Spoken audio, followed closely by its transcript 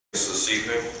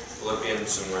evening,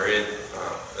 Philipians, and we're in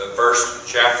the first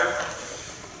chapter,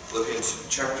 Philippians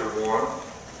chapter 1.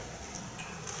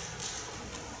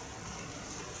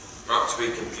 Not to be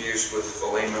confused with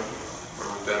Philemon, where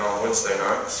we've been on Wednesday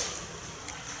nights.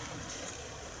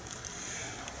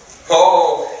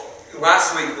 Paul,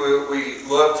 last week we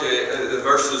looked at the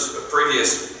verses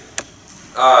previous,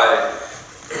 and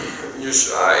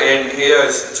he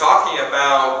is talking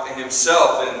about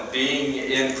himself and being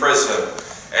in prison,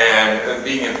 and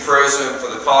being in prison for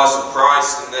the cause of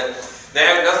Christ, and that they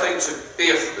had nothing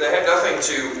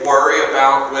to worry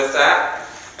about with that.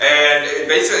 And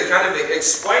basically kind of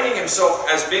explaining himself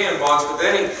as being in bonds, but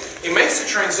then he makes a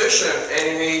transition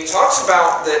and he talks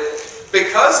about that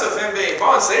because of him being in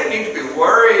bonds, they didn't need to be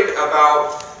worried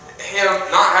about him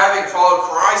not having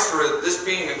followed Christ, or this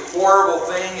being a horrible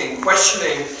thing, and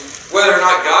questioning whether or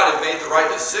not God had made the right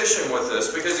decision with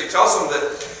this, because he tells them that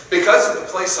because of the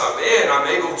place I'm in, I'm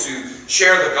able to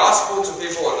share the gospel to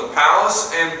people in the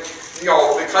palace, and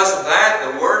because of that,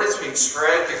 the word is being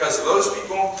spread because of those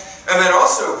people. And then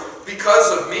also, because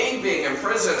of me being in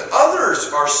prison,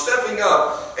 others are stepping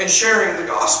up and sharing the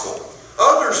gospel.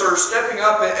 Others are stepping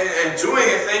up and doing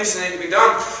the things that need to be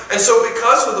done. And so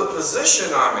because of the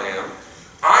position I'm in,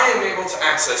 I am able to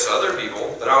access other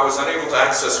people that I was unable to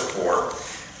access before.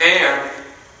 And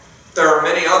there are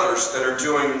many others that are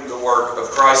doing the work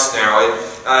of Christ now. And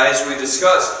as we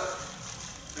discussed,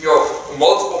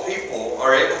 multiple people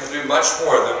are able to do much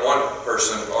more than one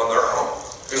person on their own,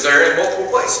 because they're in multiple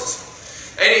places.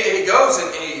 And he goes and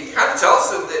he kind of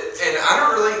tells them that, and I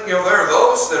don't really, there are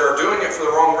those that are doing it for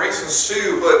the wrong reasons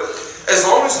too, but as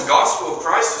long as the gospel of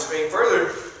Christ is being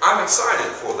furthered, I'm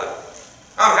excited for that.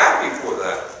 I'm happy for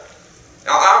that.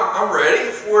 I'm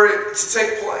ready for it to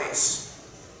take place.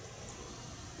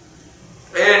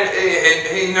 And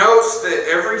he knows that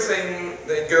everything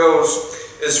that goes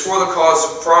is for the cause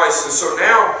of Christ. And so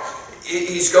now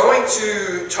he's going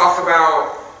to talk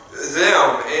about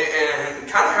them and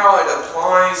kind of how it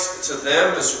applies to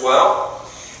them as well.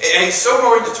 And he's still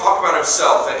going to talk about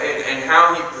himself and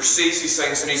how he perceives these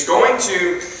things. And he's going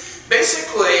to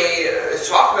basically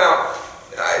talk about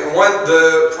one of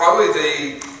the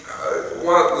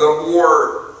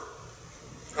more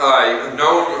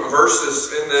known verses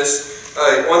in this.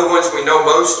 One of the ones we know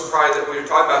most, probably, that we were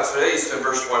talking about today is in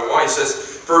verse 21. He says,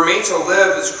 "For me to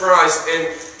live is Christ, and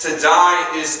to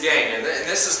die is gain." And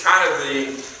this is kind of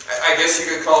the, I guess you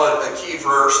could call it a key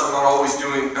verse. I don't always do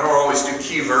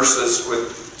key verses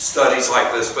with studies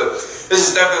like this, but this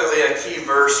is definitely a key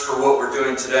verse for what we're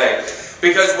doing today.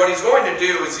 Because what he's going to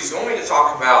do is he's going to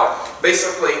talk about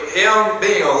basically him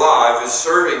being alive is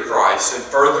serving Christ and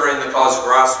furthering the cause of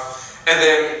Christ. And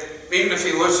then even if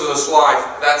he loses his life,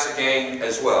 that's a gain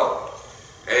as well.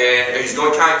 And he's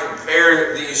going to kind of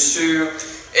compare these two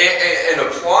and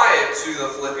apply it to the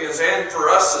Philippians and for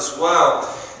us as well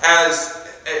as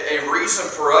a reason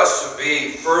for us to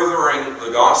be furthering the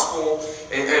gospel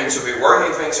and to be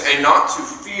working things and not to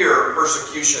fear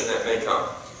persecution that may come.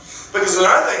 Because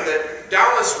another thing that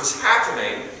doubtless was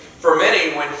happening for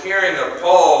many when hearing of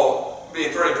Paul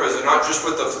being thrown in prison, not just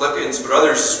with the Philippians but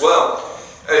others as well,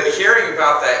 hearing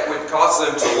about that would cause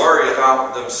them to worry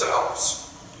about themselves.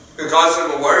 It would cause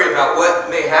them to worry about what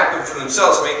may happen for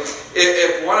themselves. I mean,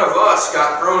 if one of us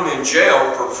got thrown in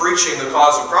jail for preaching the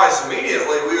cause of Christ,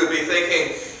 immediately we would be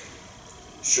thinking,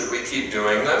 should we keep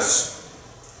doing this?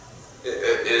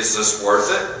 Is this worth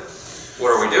it?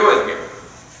 What are we doing here?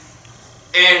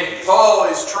 And Paul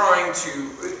is trying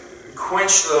to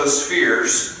quench those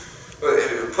fears,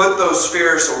 put those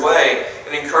fears away,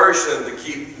 and encourage them to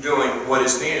keep doing what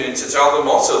is needed, and to tell them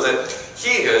also that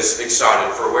he is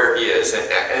excited for where he is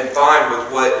and fine with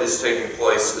what is taking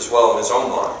place as well in his own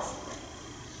life.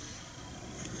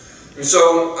 And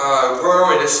so we're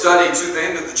going to study to the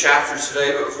end of the chapter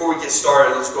today, but before we get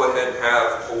started, let's go ahead and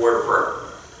have a word of prayer.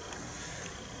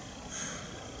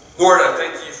 Lord, I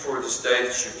thank you for this day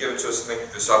that you've given to us. Thank you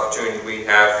for this opportunity we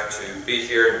have to be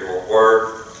here in your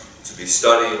word, to be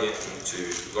studying it, and to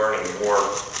learning more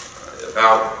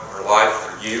about our life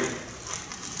for you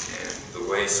and the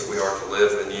ways that we are to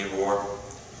live in you, Lord.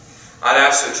 I'd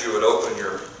ask that you would open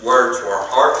your word to our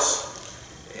hearts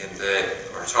and that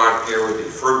our time here would be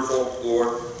fruitful,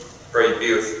 Lord. Pray you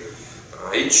be with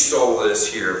each soul that is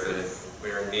here, that if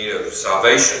we are in need of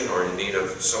salvation or in need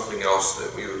of something else,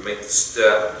 that we would make the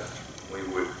step, we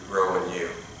would grow in you.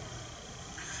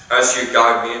 I ask you to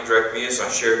guide me and direct me as I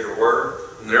share your word,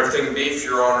 and everything be for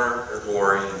your honor, your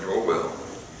glory, and your will.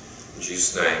 In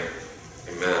Jesus' name,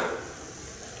 amen.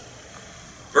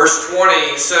 Verse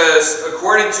 20 says,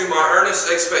 "According to my earnest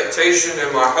expectation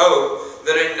and my hope,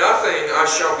 that in nothing I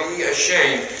shall be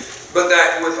ashamed, but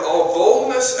that with all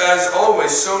boldness as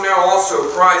always, so now also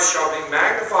Christ shall be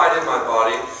magnified in my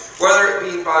body, whether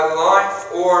it be by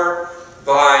life or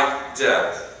by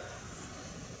death.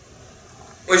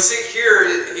 We see here,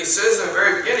 he says in the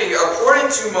very beginning, according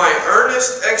to my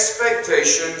earnest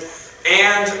expectation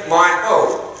and my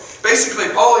hope. Basically,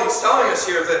 Paul is telling us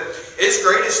here that his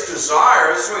greatest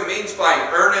desire, this is what he means by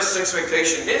earnest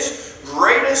expectation, his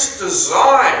greatest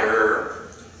desire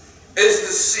is to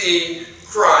see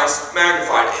Christ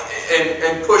magnified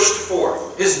and pushed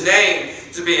forth. His name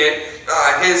to be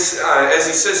as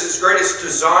he says, his greatest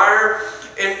desire,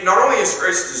 and not only his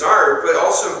greatest desire, but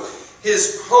also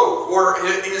his hope or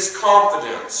his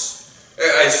confidence.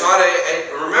 It's not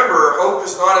remember, hope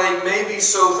is not a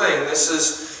maybe-so thing. This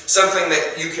is something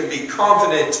that you can be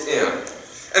confident in.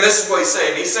 And this is what he's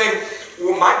saying. He's saying,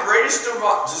 well, my greatest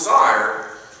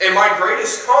desire and my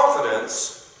greatest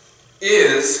confidence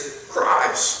is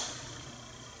Christ.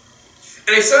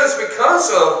 And he says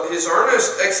because of his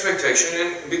earnest expectation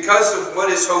and because of what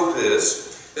his hope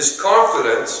is, his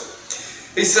confidence,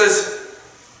 he says,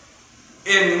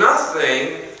 in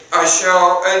nothing I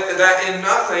shall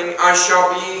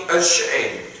be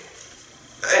ashamed.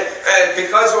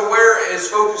 Because of where his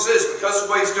focus is, because of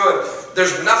what he's doing,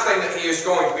 there's nothing that he is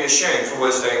going to be ashamed for what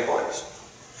is taking place.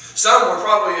 Some were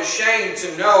probably ashamed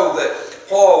to know that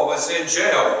Paul was in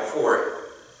jail for it.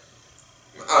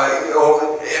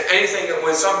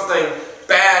 When something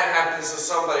bad happens to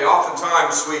somebody,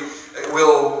 oftentimes we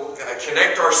will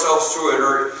connect ourselves to it,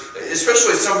 or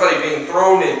especially somebody being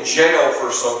thrown in jail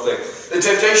for something. The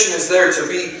temptation is there to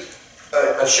be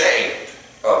ashamed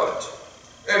of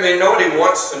it. I mean, nobody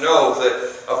wants to know that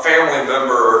a family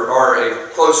member or a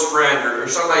close friend or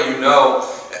somebody you know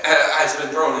has been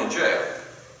thrown in jail.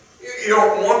 You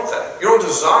don't want that. You don't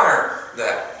desire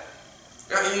that.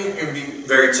 It can be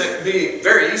very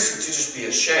easy to just be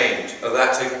ashamed of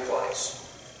that taking place.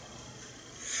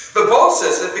 But Paul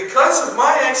says that because of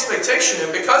my expectation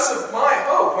and because of my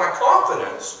hope, my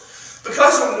confidence,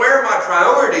 because of where my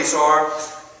priorities are,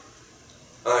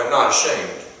 I am not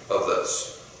ashamed of this.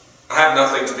 I have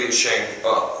nothing to be ashamed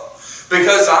of.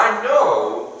 Because I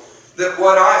know that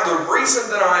the reason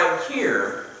that I am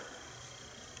here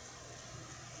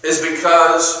is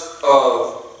because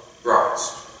of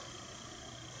Christ.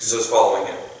 Because I was following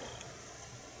him.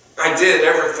 I did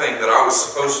everything that I was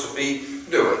supposed to be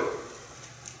doing.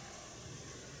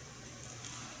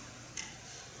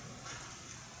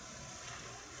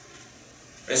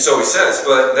 And so he says,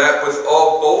 but that with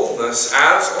all boldness,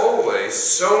 as always,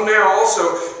 so now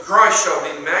also Christ shall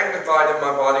be magnified in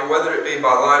my body, whether it be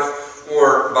by life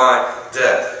or by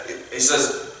death. He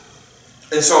says,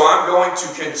 and so I'm going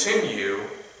to continue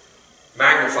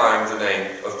magnifying the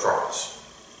name of Christ.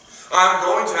 I'm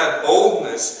going to have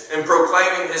boldness in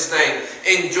proclaiming his name,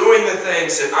 in doing the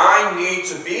things that I need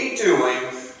to be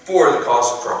doing for the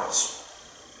cause of Christ.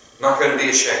 I'm not going to be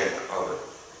ashamed of it.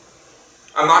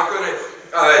 I'm not going to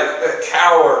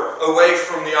cower away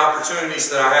from the opportunities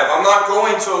that I have. I'm not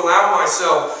going to allow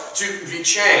myself to be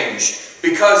changed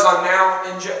because I'm now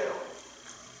in jail.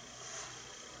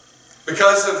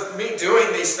 Because of me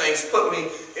doing these things put me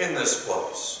in this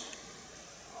place.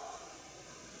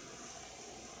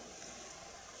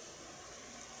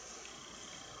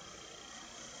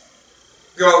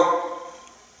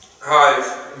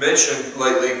 I've mentioned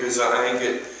lately, because I think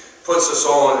it puts us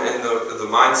all in the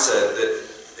mindset that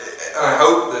I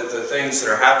hope that the things that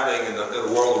are happening in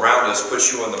the world around us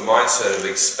puts you in the mindset of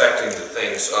expecting the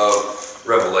things of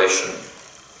Revelation.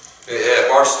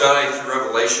 Our study through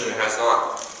Revelation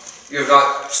you have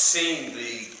not seen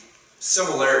the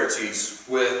similarities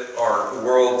with our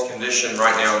world condition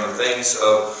right now and the things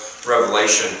of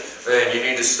Revelation. Then you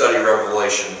need to study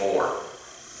Revelation more.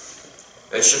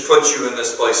 It should put you in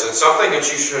this place. And something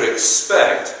that you should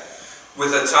expect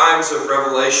with the times of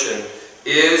Revelation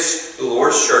is the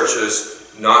Lord's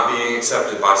churches not being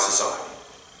accepted by society.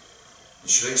 You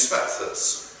should expect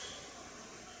this.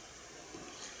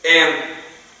 And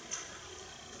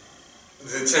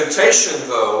the temptation,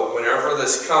 though, whenever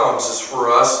this comes, is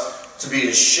for us to be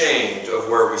ashamed of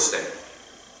where we stand.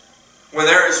 When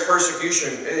there is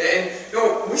persecution, and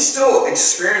we still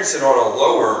experience it on a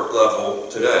lower level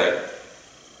today.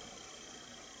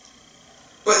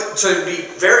 But to be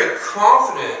very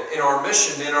confident in our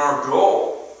mission, in our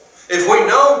goal. If we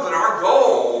know that our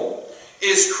goal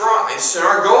is Christ, and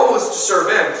our goal is to serve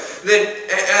him, then,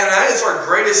 and that is our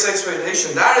greatest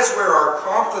expectation, that is where our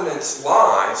confidence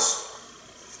lies,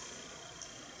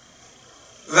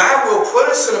 that will put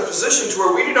us in a position to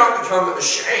where we do not become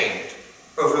ashamed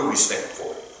of who we stand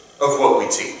for, of what we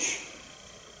teach.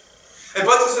 It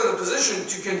puts us in a position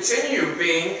to continue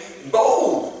being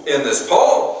bold in this.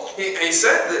 Paul, he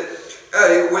said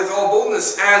that with all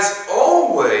boldness, as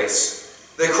always,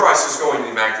 that Christ is going to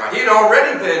be magnified. He had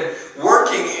already been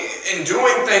working and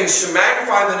doing things to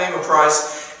magnify the name of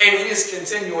Christ, and he is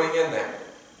continuing in that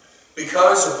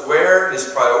because of where his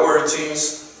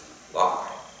priorities lie.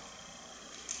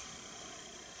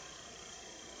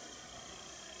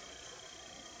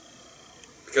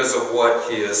 Because of what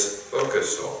he is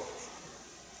focused on.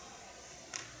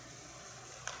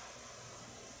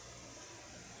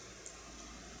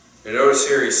 You notice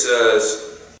here he says,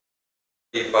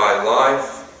 by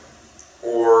life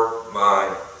or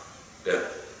by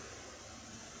death.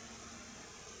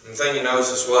 And the thing he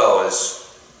knows as well is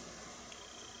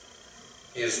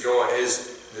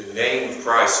the name of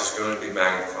Christ is going to be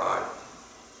magnified,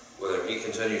 whether he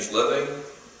continues living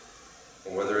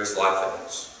or whether his life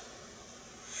ends.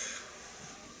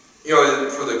 You know,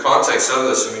 for the context of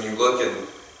this, I mean, you look at,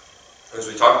 as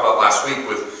we talked about last week,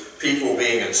 with people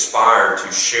being inspired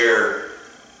to share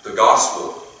the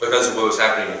gospel because of what was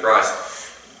happening in Christ.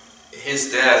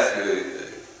 His death,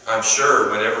 I'm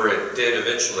sure, whenever it did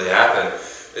eventually happen,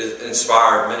 it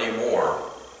inspired many more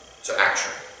to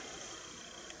action.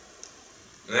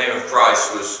 The name of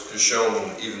Christ was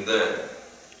shown even then.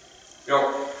 You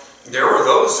know, there were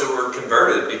those that were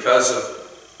converted because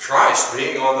of Christ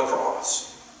being on the cross.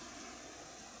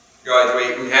 God,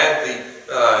 we had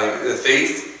the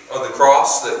thief on the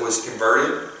cross that was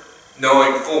converted,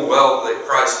 knowing full well that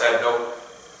Christ had no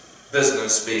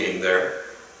business being there.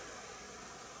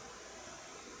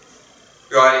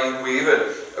 God, we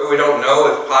don't know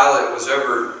if Pilate was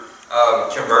ever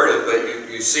converted, but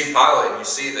you see Pilate and you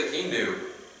see that he knew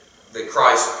that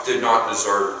Christ did not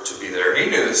deserve to be there. He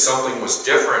knew that something was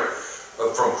different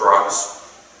from Christ.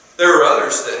 There were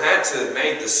others that had to have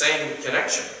made the same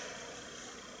connection.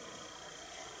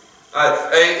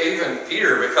 Even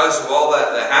Peter, because of all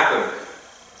that happened,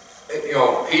 you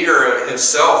know, Peter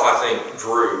himself, I think,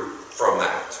 drew from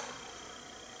that.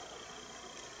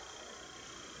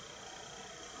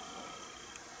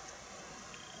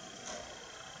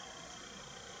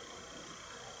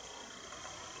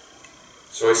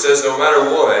 So he says, no matter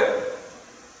what,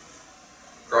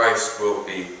 Christ will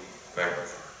be magnified.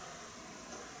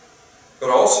 But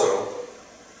also,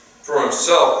 for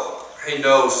himself, he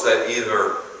knows that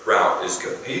either route is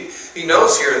good. He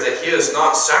knows here that he is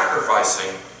not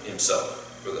sacrificing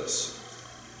himself for this.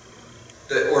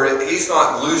 Or he's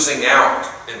not losing out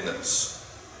in this.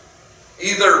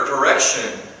 Either direction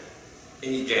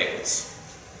he gains.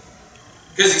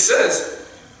 Because he says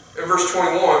in verse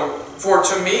 21, for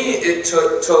to me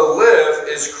to live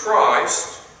is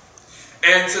Christ,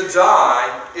 and to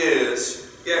die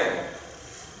is gain.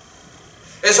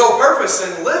 His whole purpose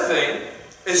in living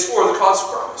is for the cause of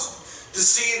Christ. To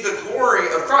see the glory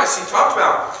of Christ. He talked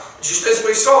about, just as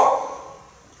we saw,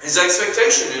 his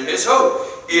expectation and his hope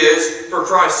is for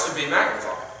Christ to be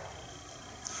magnified.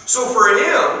 So for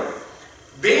him,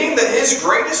 being that his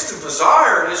greatest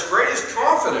desire and his greatest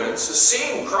confidence is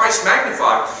seeing Christ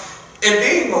magnified, and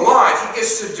being alive, he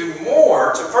gets to do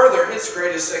more to further his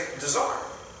greatest desire.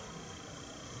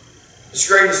 His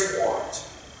greatest want.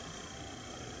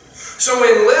 So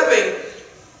in living,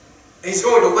 he's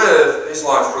going to live his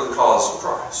life for the cause of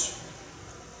Christ.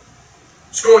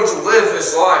 He's going to live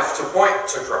his life to point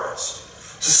to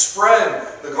Christ, to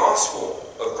spread the gospel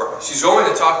of Christ. He's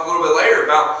going to talk a little bit later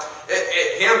about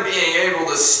him being able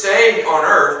to stay on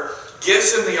earth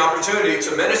gives him the opportunity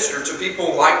to minister to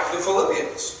people like the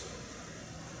Philipians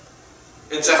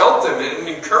and to help them and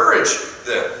encourage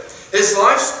them. His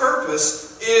life's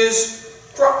purpose is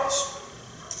Christ.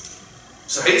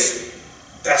 So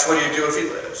that's what he'd do if he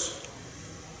lives.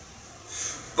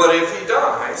 But if he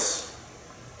dies,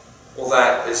 well,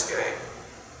 that is gain.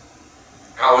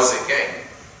 How is it gain?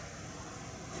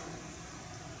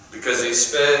 Because he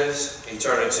spends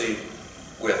eternity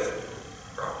with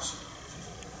Christ.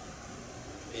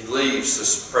 He leaves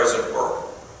this present world.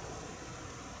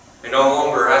 He no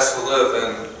longer has to live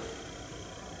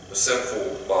in a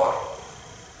sinful body.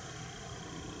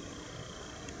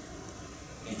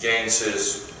 He gains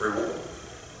his reward.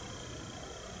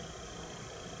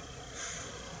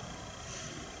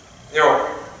 You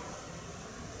know,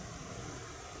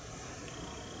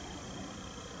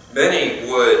 many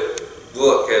would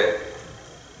look at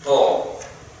Paul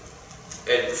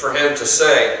and for him to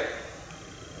say,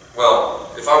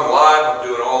 well, if I'm alive, I'm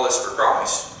doing all this for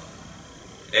Christ.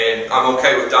 And I'm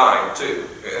okay with dying too.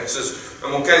 It says,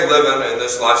 I'm okay living in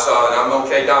this lifestyle and I'm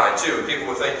okay dying too. And people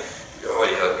would think,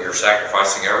 oh, you're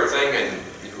sacrificing everything and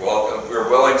you're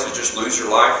willing to just lose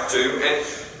your life too. And,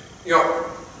 you know,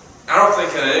 I don't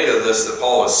think in any of this that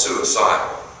Paul is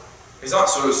suicidal. He's not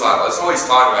suicidal. That's all he's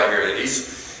talking about here, that he's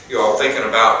thinking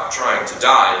about trying to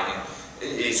die.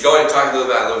 And he's going to talk a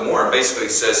little more, and basically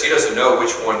says he doesn't know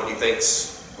which one he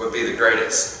thinks would be the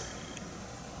greatest.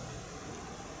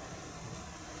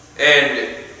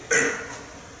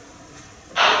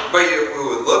 But we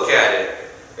would look at it,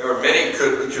 or many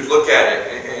could look at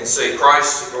it and say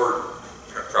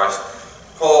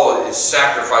Paul is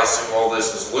sacrificing all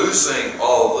this, is losing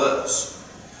all of this.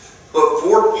 But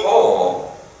for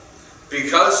Paul,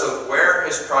 because of where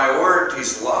his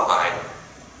priorities lie,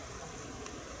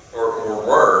 or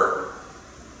were,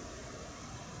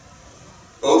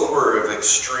 both were of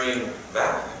extreme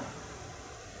value.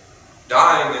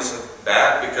 Dying isn't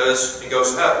bad because he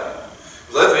goes to heaven.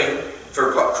 Living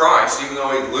for Christ, even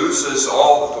though he loses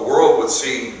all that the world would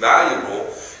see valuable,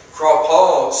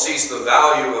 Paul sees the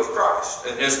value of Christ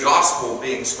and his gospel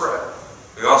being spread.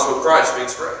 The gospel of Christ being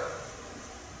spread.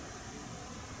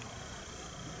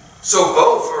 So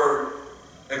both are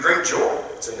a great joy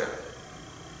to him.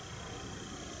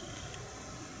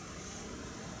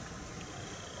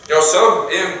 Some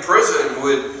in prison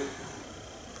would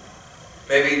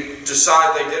maybe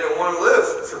decide they didn't want to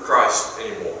live for Christ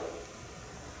anymore.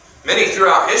 Many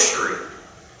throughout history,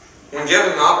 when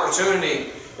given the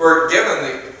opportunity,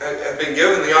 have been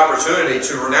given the opportunity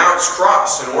to renounce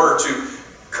Christ in order to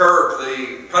curb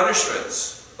the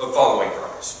punishments of following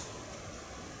Christ.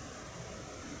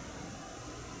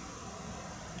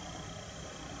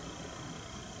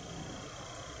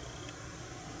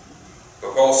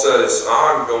 But Paul says,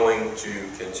 I'm going to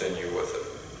continue with it.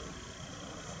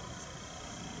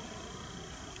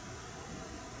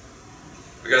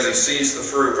 Because he sees the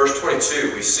fruit. Verse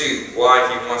 22, we see why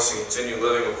he wants to continue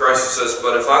living with Christ. He says,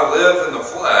 but if I live in the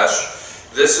flesh,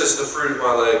 this is the fruit of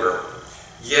my labor.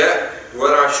 Yet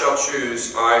what I shall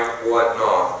choose, I wot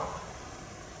not.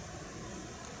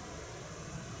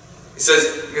 He says,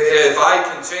 if I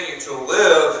continue to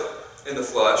live in the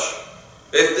flesh,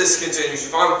 if this continues,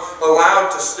 if I'm allowed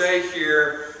to stay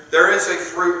here, there is a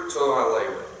fruit to my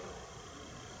labor.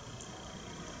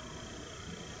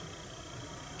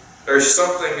 There's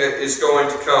something that is going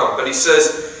to come. But he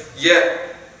says,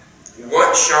 yet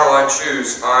what shall I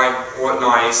choose? I wot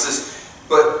not. He says,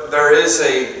 but there is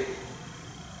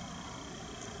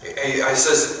I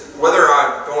says, whether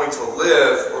I'm going to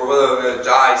live or whether I'm going to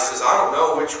die, he says, I don't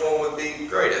know which one would be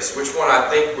greatest, which one I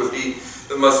think would be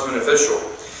the most beneficial.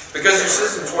 Because he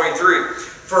says in 23,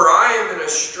 for I am in a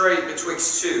strait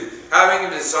betwixt two, having a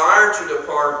desire to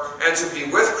depart and to be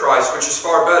with Christ, which is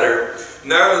far better.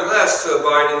 Nevertheless, to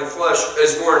abide in the flesh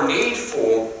is more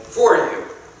needful for you.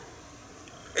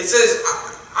 It says,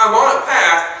 I'm on a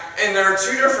path, and there are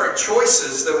two different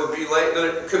choices that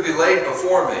could be laid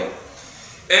before me.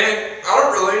 And I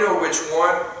don't really know which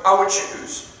one I would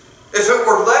choose. If it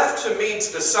were left to me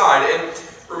to decide, and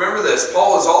remember this,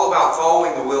 Paul is all about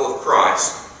following the will of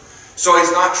Christ. So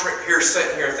he's not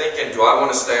sitting here thinking, do I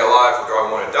want to stay alive or do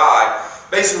I want to die?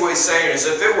 Basically what he's saying is,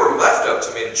 if it were left up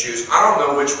to me to choose, I don't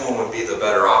know which one would be the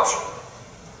better option.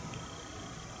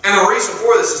 And the reason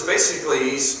for this is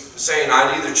basically he's saying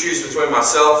I'd either choose between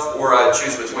myself or I'd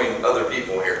choose between other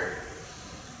people here.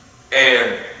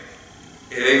 And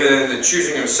even in the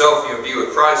choosing himself, he would be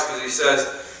with Christ, because he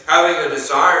says, having a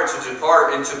desire to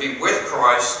depart and to be with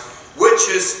Christ, which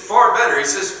is far better. He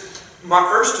says, my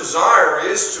first desire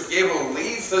is to be able to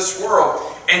leave this world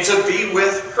and to be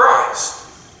with Christ.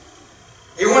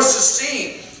 He wants to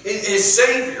see his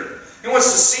Savior. He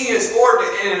wants to see his Lord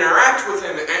and interact with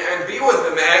him and be with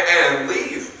him and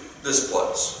leave this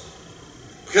place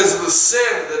because of the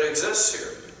sin that exists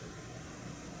here.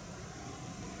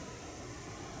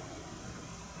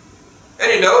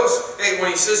 And he knows, when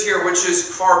he says here, which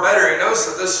is far better, he knows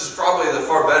that this is probably the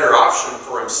far better option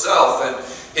for himself and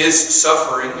his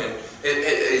suffering and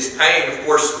his pain, of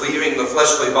course, leaving the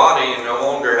fleshly body and no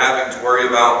longer having to worry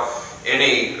about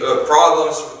any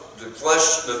problems.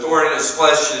 The thorn in his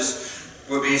flesh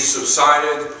would be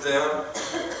subsided then.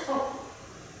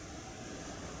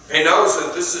 He knows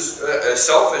that this is a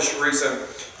selfish reason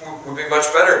would be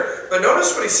much better. But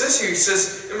notice what he says here. He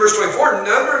says in verse 24,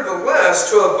 nevertheless,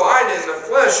 to abide in the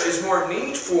flesh is more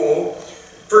needful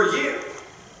for you.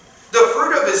 The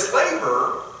fruit of his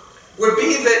labor would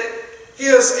be that he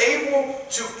is able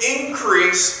to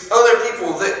increase other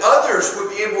people, that others would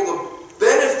be able to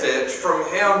benefit from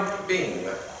him being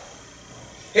there.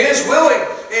 He is willing.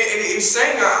 He's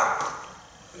saying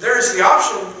there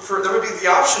would be the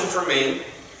option for me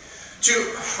to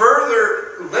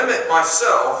further limit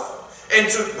myself and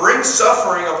to bring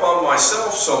suffering upon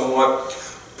myself somewhat.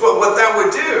 But what that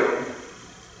would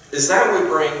do is that would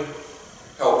bring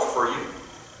help for you.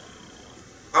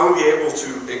 I would be able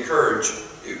to encourage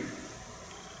you.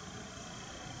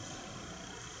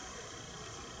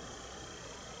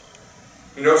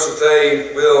 You notice that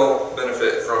they will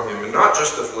benefit from him, and not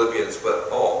just the Philippians, but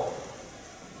all.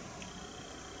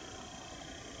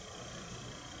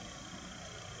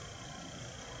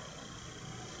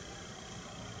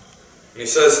 And he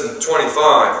says in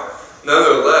 25,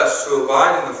 nevertheless, to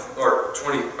abide in the, or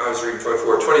 20, I was reading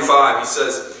 24, 25, he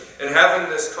says, and having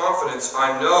this confidence,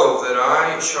 I know that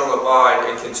I shall abide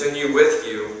and continue with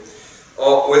you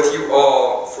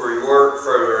all for your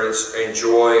furtherance and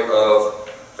joy of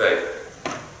faith.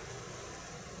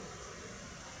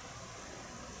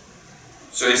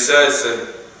 So he says, and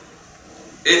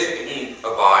if he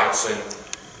abides, and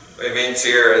it means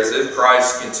here as if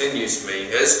Christ continues me,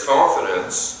 his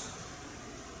confidence,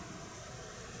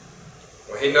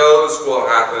 what he knows will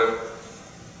happen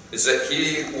is that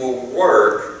he will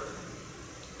work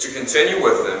to continue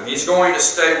with them. He's going to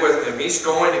stay with them. He's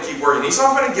going to keep working. He's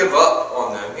not going to give up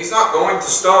on them. He's not going to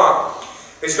stop.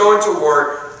 He's going to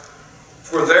work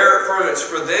for their furtherance,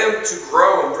 for them to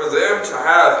grow, and for them to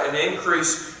have an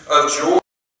increase of joy.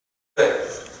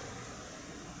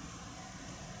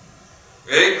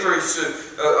 An increase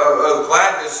of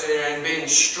gladness and being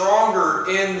stronger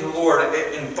in the Lord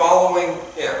and following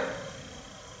Him.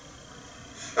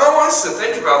 Now I want us to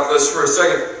think about this for a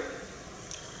second.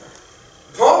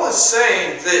 Paul is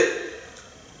saying that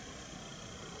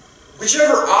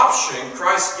whichever option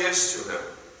Christ gives to him,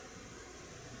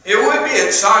 he would be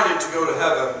excited to go to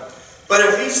heaven. But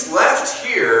if he's left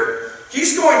here,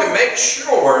 he's going to make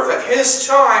sure that his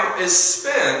time is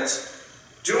spent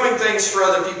doing things for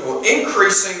other people,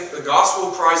 increasing the gospel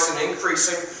of Christ and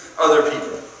increasing other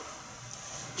people.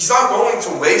 He's not going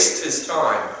to waste his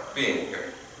time being here.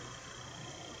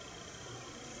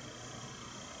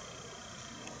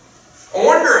 I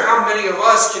wonder how many of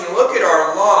us can look at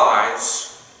our lives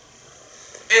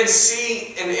and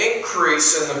see an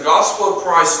increase in the gospel of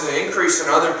Christ and an increase in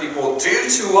other people due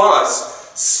to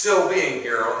us still being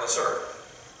here on this earth.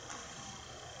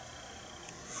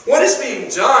 What is being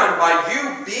done by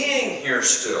you being here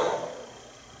still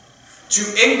to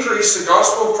increase the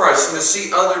gospel of Christ and to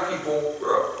see other people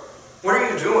grow? What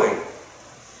are you doing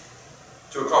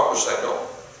to accomplish that goal?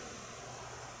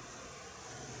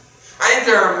 I think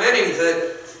there are many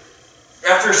that,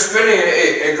 after spending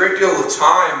a great deal of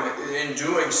time in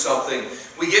doing something,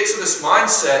 we get to this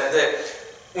mindset that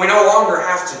we no longer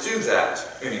have to do that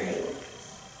anymore.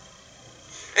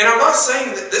 And I'm not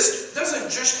saying that this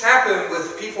doesn't just happen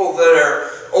with people that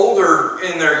are older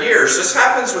in their years. This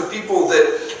happens with people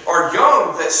that are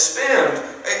young, that spend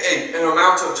an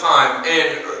amount of time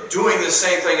and doing the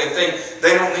same thing and think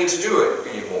they don't need to do it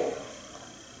anymore.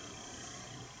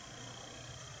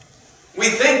 We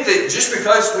think that just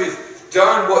because we've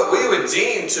done what we would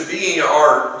deem to be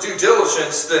our due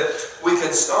diligence that we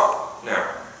can stop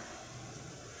now.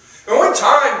 The only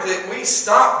time that we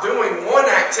stop doing one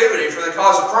activity for the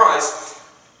cause of Christ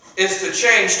is to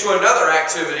change to another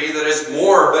activity that is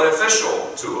more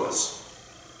beneficial to us.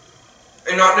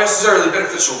 And not necessarily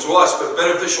beneficial to us, but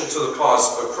beneficial to the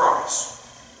cause of Christ.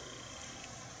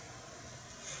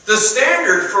 The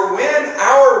standard for when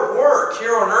our work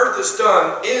here on earth is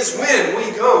done is when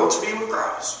we go to be with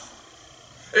Christ.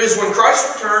 It is when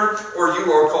Christ returns or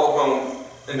you are called home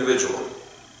individually.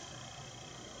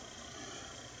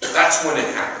 That's when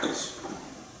it happens.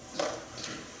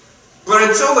 But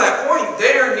until that point,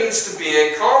 there needs to be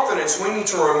a confidence. We need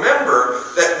to remember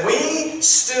that we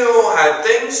still have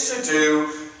things to do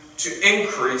to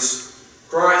increase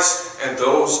Christ and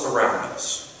those around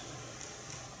us.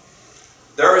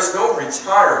 There is no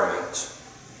retirement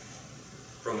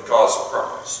from the cause of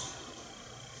Christ.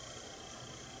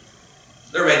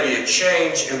 There may be a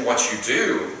change in what you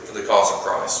do for the cause of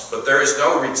Christ, but there is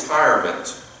no retirement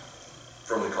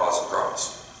from the cause of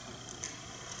Christ.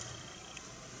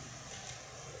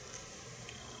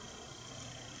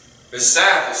 It's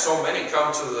sad that so many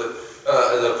come to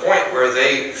the point where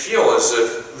they feel as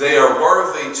if they are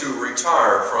worthy to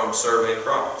retire from serving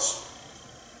Christ.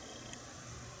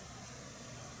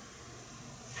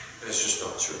 It's just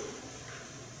not true.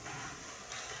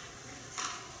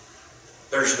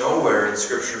 There's nowhere in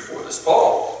Scripture for this.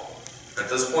 Paul, at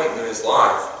this point in his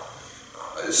life,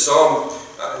 some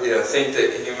think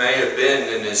that he may have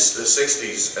been in his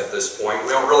 60s at this point. We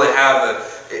don't really have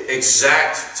an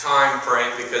exact time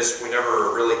frame because we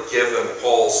never really given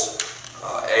Paul's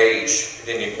age at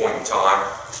any point in time.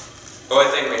 The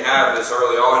only thing we have is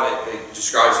early on, it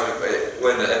describes him,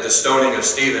 at the stoning of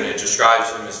Stephen, it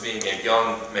describes him as being a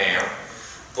young man.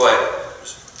 But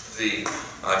the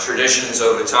traditions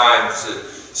of the times, the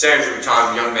standards of the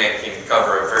time, a young man can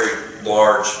cover a very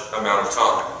large amount of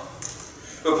time.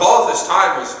 But Paul at this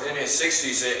time was in his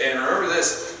 60s, and remember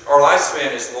this, our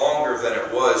lifespan is longer than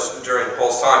it was during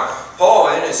Paul's time. Paul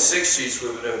in his 60s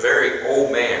would have been a very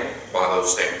old man by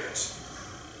those standards.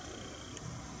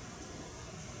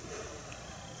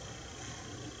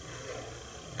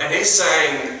 And he's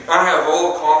saying, I have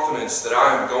all confidence that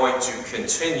I am going to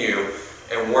continue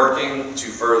and working to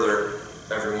further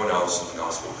everyone else in the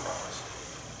gospel of Christ.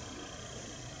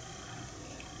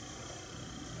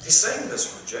 He's saying this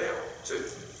from jail, too.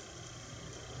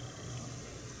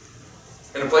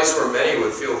 In a place where many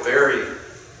would feel very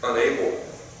unable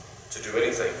to do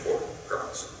anything for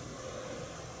Christ.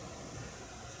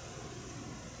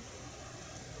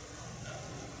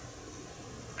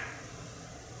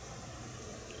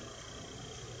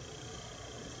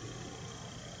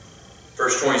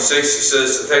 Verse 26, he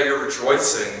says, that your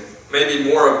rejoicing may be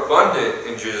more abundant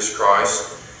in Jesus Christ,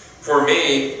 for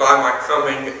me, by my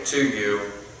coming to you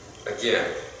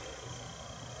again.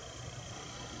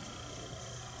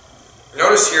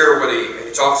 Notice here what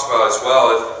he talks about as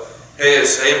well. If he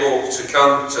is able to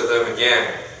come to them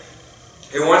again,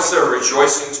 he wants their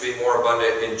rejoicing to be more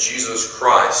abundant in Jesus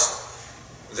Christ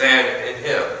than in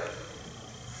him.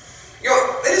 You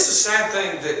know, it is a sad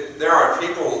thing that there are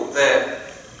people that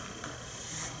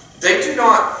they do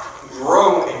not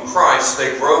grow in Christ,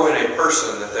 they grow in a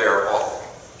person that they are following.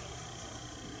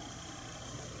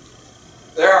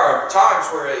 There are times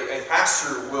where a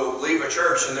pastor will leave a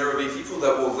church, and there will be people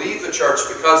that will leave the church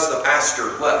because the pastor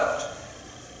left.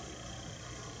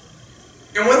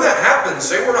 And when that happens,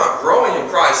 they were not growing in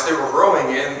Christ, they were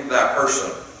growing in that person.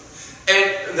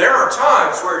 And there are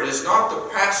times where it is not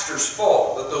the pastor's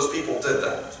fault that those people did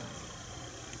that.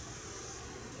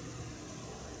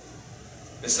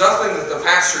 It's nothing that the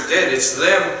pastor did. It's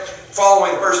them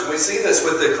following the person. We see this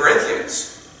with the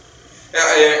Corinthians.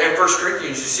 In 1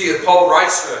 Corinthians, you see that Paul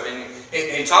writes to them,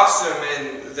 and he talks to them, and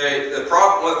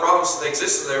one of the problems that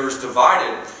existed there was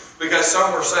divided. Because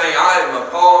some were saying, I am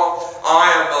of Paul,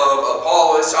 I am of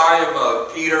Apollos, I am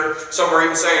of Peter. Some were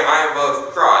even saying, I am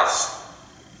of Christ.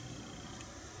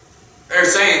 They're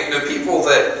saying the people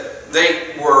that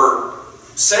they were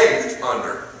saved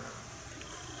under,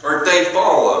 or they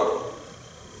followed.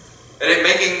 And it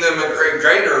making them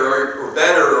greater or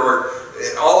better or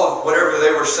all of whatever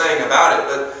they were saying about it.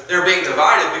 But they were being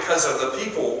divided because of the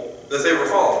people that they were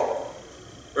following.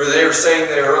 Or they were saying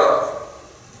they were of.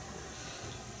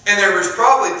 And there was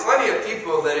probably plenty of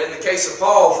people that in the case of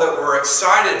Paul that were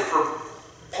excited for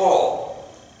Paul.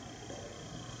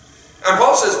 And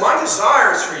Paul says, my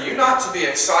desire is for you not to be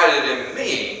excited in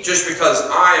me just because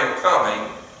I am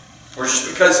coming. Or just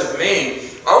because of me.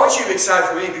 I want you to be excited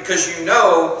for me because you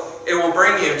know it will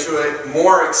bring you to a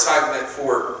more excitement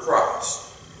for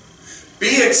Christ.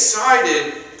 Be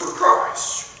excited for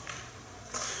Christ.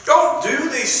 Don't do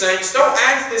these things. Don't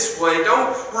act this way.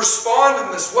 Don't respond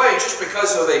in this way just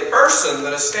because of a person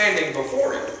that is standing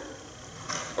before you.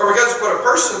 Or because of what a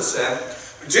person said.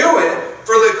 Do it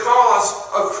for the cause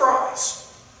of Christ.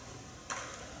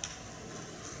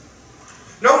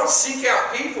 Don't seek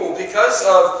out people because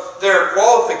of their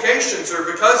qualifications or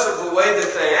because of the way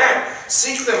that they act.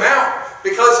 Seek them out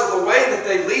because of the way that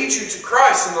they lead you to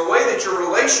Christ and the way that your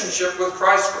relationship with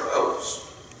Christ grows.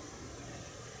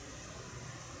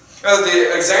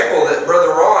 The example that Brother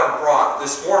Ron brought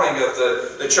this morning of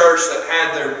the church that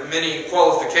had their many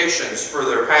qualifications for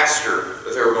their pastor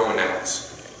that they were going to announce.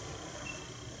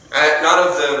 None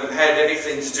of them had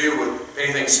anything to do with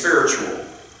anything spiritual,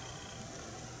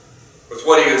 with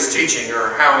what he was teaching or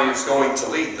how he was going to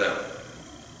lead them.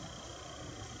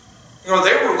 You know,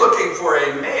 they were looking for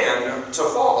a man to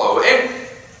follow. And,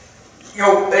 you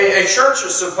know, a church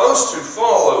is supposed to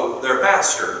follow their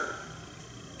pastor.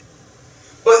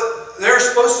 But they're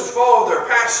supposed to follow their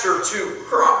pastor to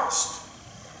Christ.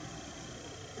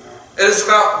 It is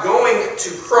about going to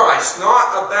Christ,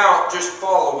 not about just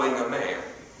following a man.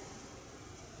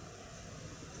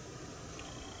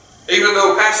 Even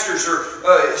though pastors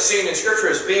are seen in Scripture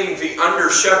as being the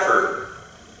under-shepherd,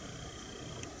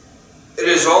 it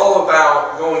is all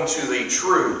about going to the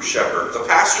true shepherd. The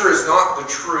pastor is not the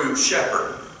true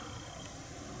shepherd.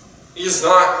 He is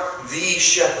not the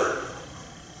shepherd.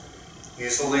 He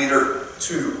is the leader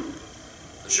to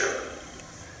the shepherd.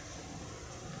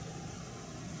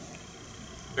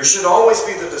 There should always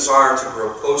be the desire to grow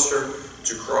closer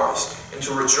to Christ and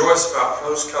to rejoice about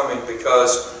Christ's coming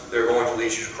because they're going to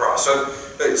lead you to Christ. So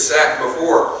I sat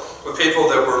before with people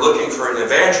that were looking for an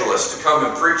evangelist to come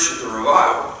and preach at the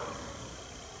revival.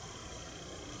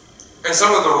 And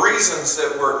some of the reasons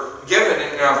that were given,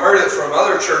 and I've heard it from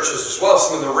other churches as well,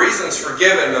 some of the reasons for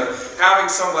giving of having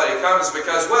somebody come is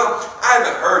because, well, I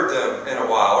haven't heard them in a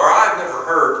while, or I've never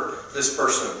heard this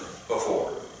person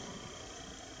before.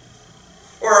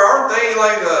 Or aren't they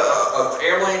like a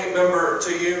family member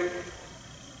to you?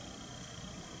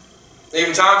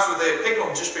 Even times where they pick them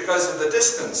just because of the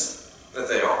distance that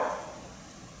they are.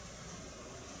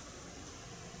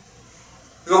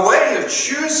 The way of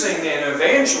choosing an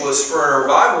evangelist for a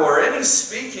revival or any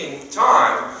speaking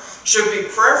time should be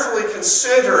prayerfully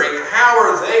considering how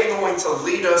are they going to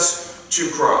lead us to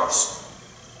Christ.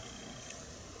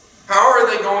 How are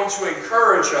they going to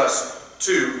encourage us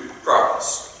to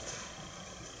Christ?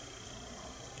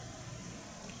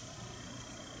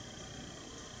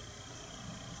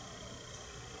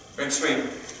 Makes me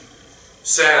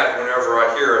sad whenever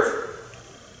I hear of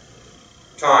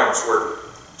times where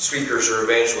speakers or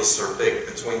evangelists are picked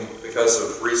because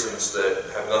of reasons that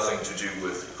have nothing to do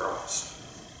with Christ.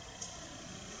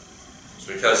 It's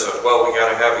because of, well, we got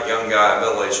to have a young guy, a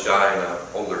middle-aged guy, and an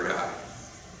older guy.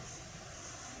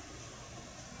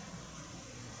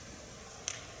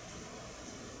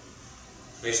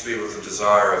 It needs to be with the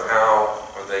desire of how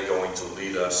are they going to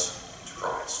lead us to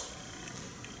Christ.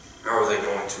 How are they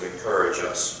going to encourage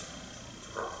us to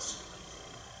Christ?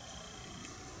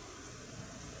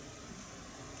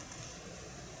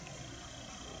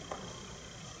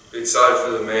 Be excited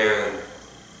for the man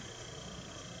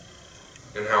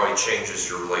and how he changes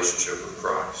your relationship with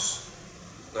Christ,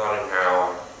 not in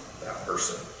how that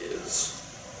person is,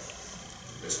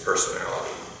 his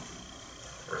personality,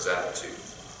 or his attitude,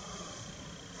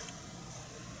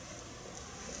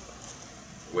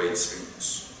 the way he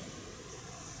speaks,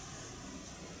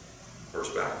 or his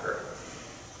background,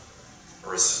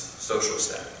 or his social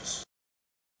status.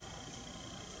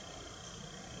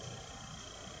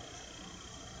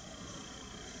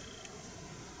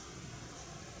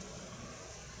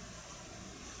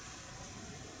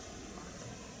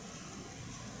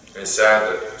 It's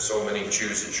sad that so many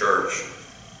choose a church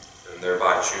and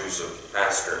thereby choose a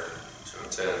pastor to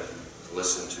attend, to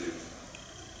listen to,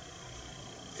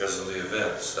 because of the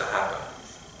events that happen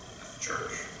at the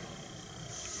church.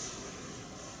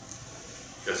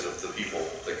 Because of the people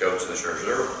that go to the church.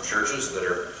 There are churches that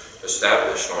are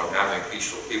established on having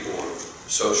people of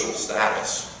social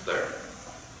status there.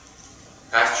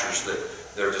 Pastors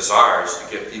that their desire is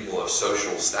to get people of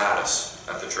social status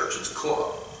at the church. It's a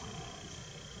club.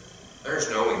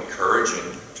 There's no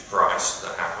encouraging to Christ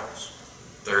that happens.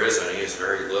 If there is any, it's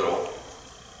very little.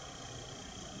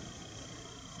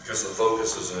 Because the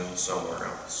focus is in somewhere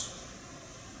else.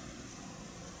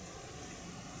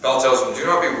 Paul tells them, do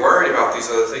not be worried about these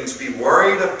other things. Be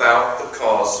worried about the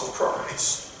cause of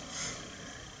Christ.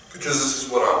 Because this is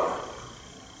what I want.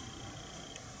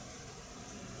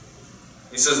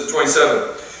 He says in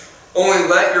 27, only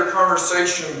let your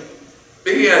conversation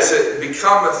be as it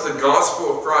becometh the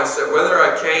gospel of Christ, that whether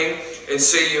I came and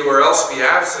see you or else be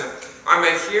absent, I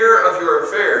may hear of your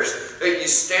affairs, that ye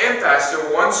stand fast in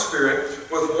one spirit,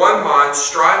 with one mind,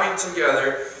 striving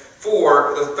together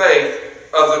for the faith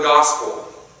of the gospel.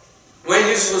 When he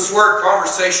uses this word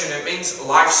conversation, it means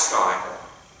lifestyle.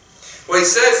 What he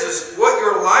says is what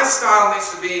your lifestyle needs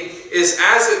to be is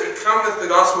as it becometh the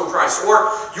gospel of Christ.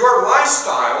 Or your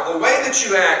lifestyle, the way that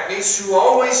you act, needs to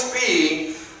always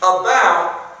be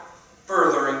about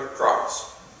furthering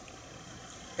Christ.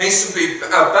 It needs to be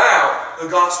about the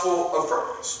gospel of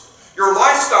Christ. Your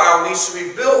lifestyle needs to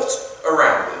be built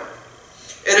around it.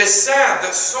 It is sad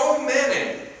that so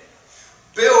many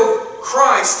build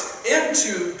Christ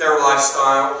into their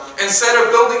lifestyle instead of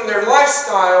building their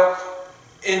lifestyle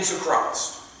into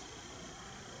Christ.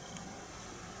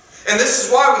 And this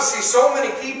is why we see so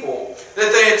many people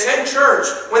that they attend church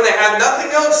when they have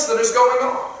nothing else that is going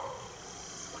on.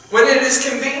 When it is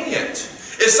convenient.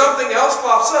 If something else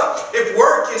pops up. If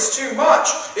work is too much.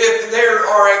 If there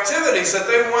are activities that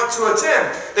they want to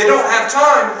attend. They don't have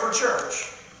time for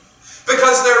church.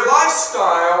 Because their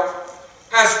lifestyle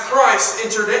has Christ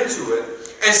entered into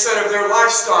it instead of their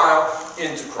lifestyle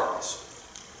into Christ.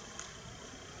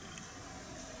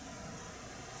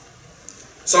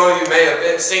 Some of you may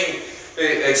have seen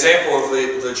the example of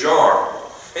the jar.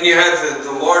 And you have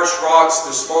the large rocks,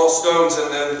 the small stones,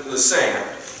 and then the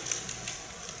sand.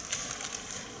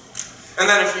 And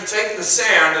then if you take the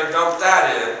sand and dump that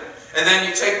in, and then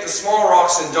you take the small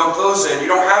rocks and dump those in, you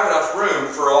don't have enough room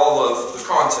for all of the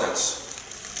contents.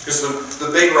 Because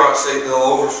the big rocks, they'll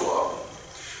overflow.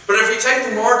 But if you take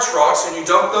the large rocks and you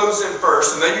dump those in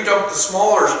first, and then you dump the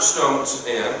smaller stones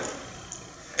in,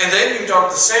 And then you dump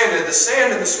the sand in. The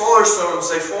sand and the smaller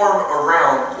stones, they form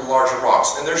around the larger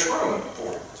rocks. And there's room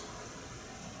for it.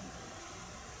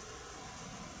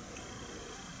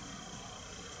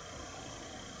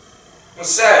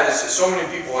 What's sad is that so many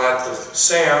people add the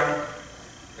sand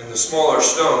and the smaller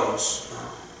stones,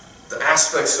 the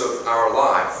aspects of our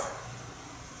life,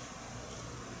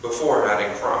 before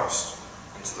adding Christ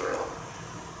into their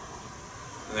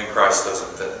life. And then Christ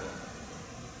doesn't fit.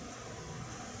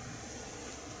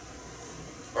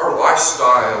 Our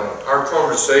lifestyle, our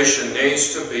conversation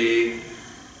needs to be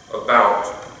about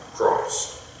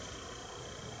Christ.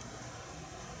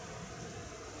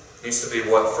 It needs to be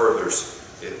what furthers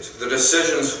it. The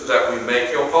decisions that we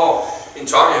make. Paul, in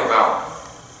talking about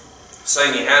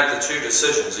saying he had the two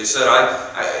decisions. He said,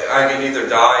 I can either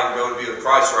die and go to be with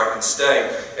Christ, or I can stay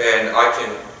and I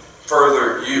can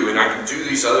further you and I can do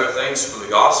these other things for the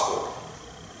gospel.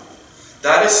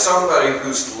 That is somebody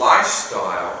whose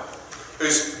lifestyle,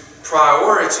 whose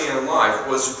priority in life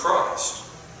was Christ.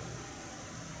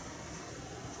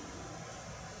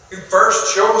 He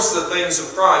first chose the things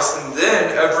of Christ and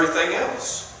then everything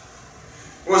else.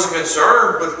 He wasn't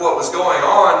concerned with what was going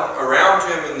on around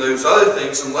him and those other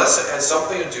things unless it had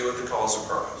something to do with the cause of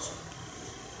Christ.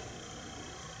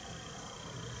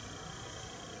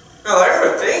 Now there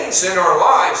are things in our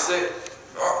lives that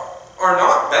are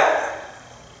not bad.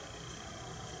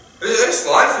 This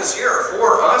life is here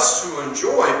for us to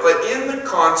enjoy, but in the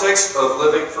context of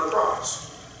living for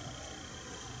Christ.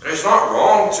 And it's not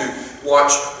wrong to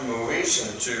watch movies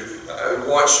and to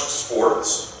watch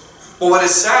sports. But what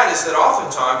is sad is that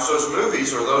oftentimes those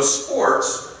movies or those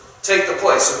sports take the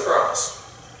place of Christ.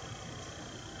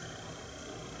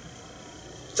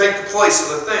 Take the place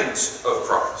of the things of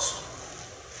Christ.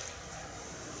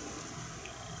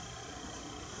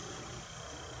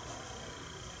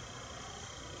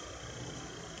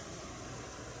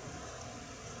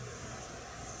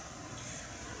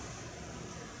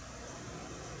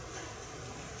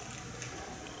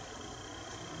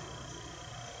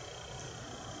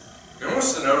 I want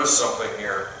us to notice something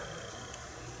here.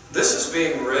 This is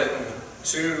being written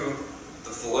to the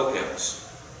Philipians.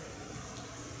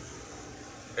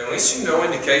 And we see no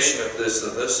indication of this,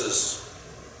 that this is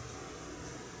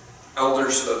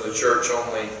elders of the church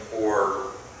only or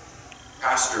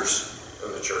pastors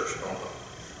of the church only.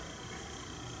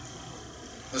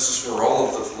 This is for all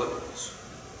of the Philippians.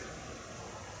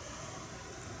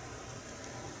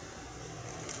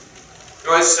 You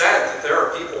know, it's sad that there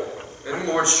are people in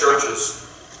the Lord's churches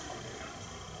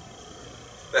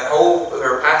that hold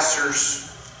their pastors,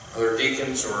 or their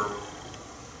deacons, or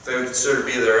they would consider to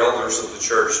be their elders of the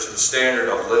church to the standard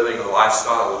of living a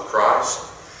lifestyle of Christ,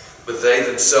 but they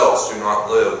themselves do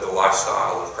not live the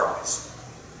lifestyle of Christ.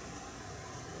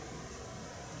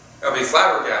 I'd be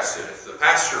flabbergasted if the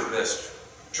pastor missed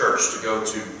church to go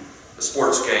to a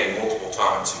sports game multiple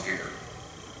times a year.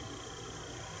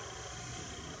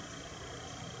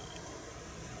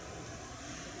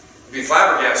 Be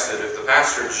flabbergasted if the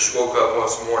pastor just woke up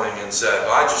once morning and said,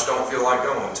 I just don't feel like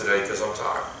going today because I'm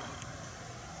tired.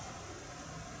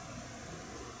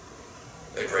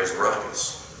 They'd raise a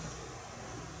ruckus.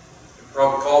 They'd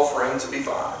probably call for him to be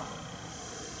fired.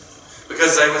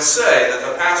 Because they would say that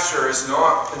the pastor is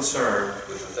not concerned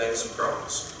with the things of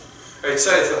Christ. They'd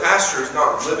say if the pastor is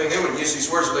not living, they wouldn't use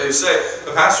these words, but they'd say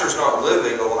the pastor is not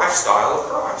living the lifestyle of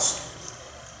Christ.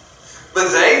 But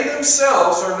they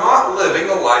themselves are not living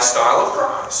a lifestyle of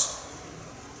Christ.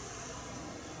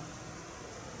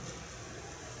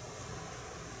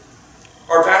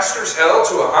 Are pastors held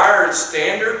to a higher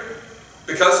standard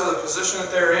because of the position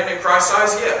that they're in Christ's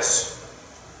eyes? Yes.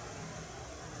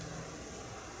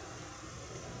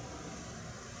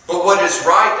 But what is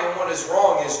right and what is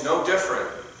wrong is no different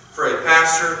for a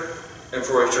pastor and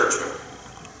for a church member.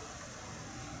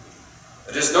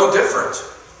 It is no different.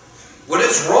 What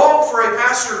is wrong for a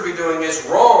pastor to be doing is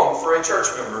wrong for a church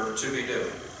member to be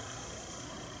doing.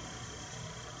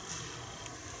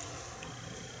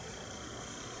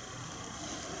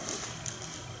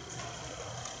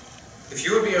 If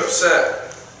you would be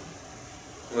upset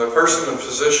with a person in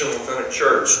position within a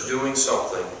church doing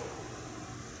something,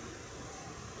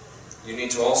 you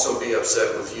need to also be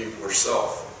upset with you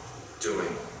yourself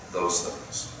doing those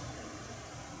things.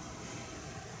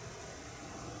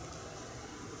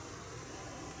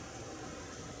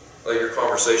 Let your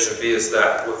conversation be as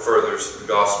that what furthers the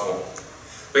gospel.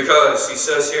 Because he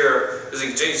says here, as he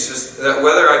continues, that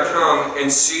whether I come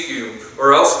and see you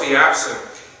or else be absent,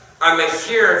 I may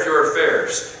hear of your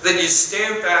affairs, that you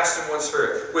stand fast in one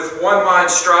spirit, with one mind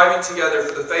striving together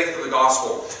for the faith of the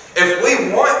gospel. If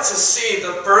we want to see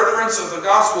the furtherance of the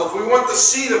gospel, if we want to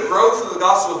see the growth of the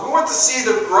gospel, if we want to see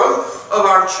the growth of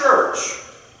our church,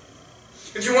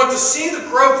 if you want to see the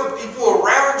growth of people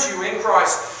around you in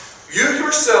Christ, you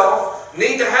yourself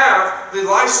need to have the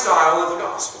lifestyle of the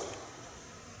gospel.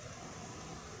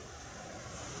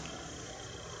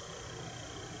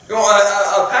 You know,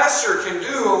 a pastor can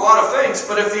do a lot of things,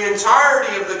 but if the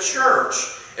entirety of the church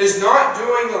is not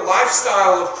doing the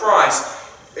lifestyle of Christ,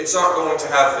 it's not going to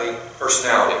have the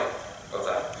personality of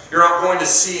that. You're not going to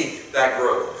see that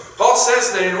growth. Paul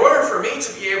says that in order for me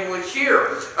to be able to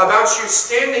hear about you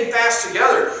standing fast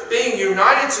together, being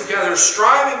united together,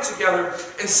 striving together,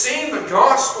 and seeing the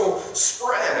gospel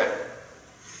spread,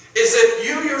 is if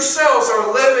you yourselves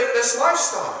are living this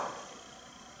lifestyle.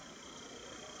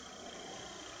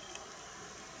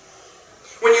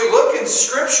 When you look in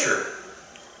Scripture,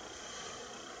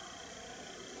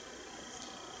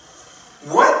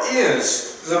 what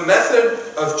is the method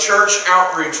of church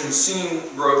outreach and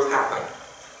seeing growth happen?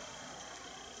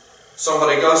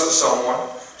 Somebody goes to someone,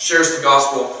 shares the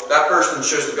gospel, that person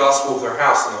shares the gospel with their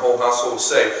house, and the whole household is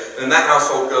saved. And then that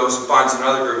household goes and finds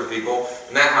another group of people,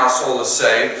 and that household is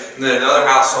saved. And then another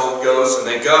household goes, and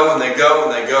they go, and they go,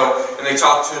 and they go, and they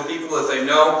talk to the people that they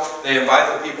know, they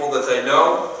invite the people that they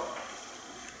know,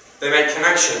 they make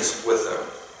connections with them.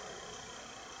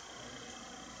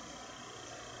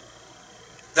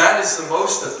 That is the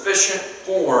most efficient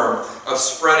form of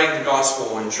spreading the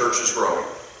gospel when church is growing.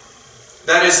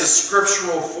 That is the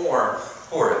scriptural form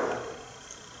for it.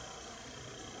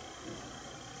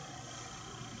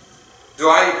 Do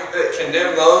I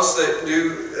condemn those that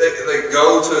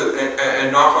go to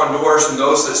and knock on doors, and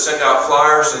those that send out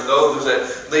flyers, and those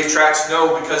that leave tracts?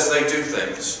 No, because they do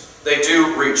things. They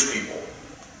do reach people.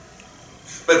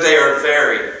 But they are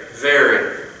very,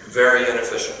 very, very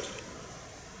inefficient.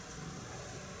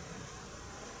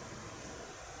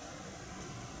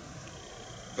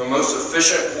 The most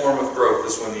efficient form of growth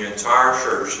is when the entire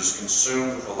church is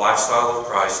consumed with the lifestyle of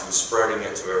Christ and spreading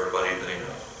it to everybody they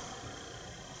know.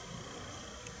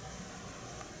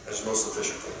 That's the most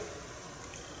efficient form.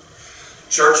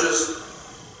 Churches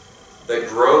that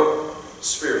grow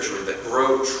spiritually, that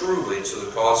grow truly to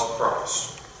the cause of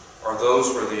Christ, are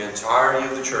those where the entirety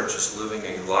of the church is living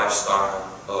a lifestyle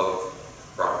of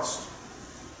Christ.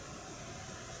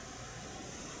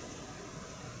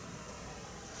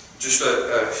 Just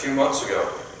a few months ago,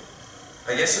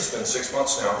 I guess it's been 6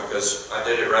 months now, because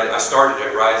I started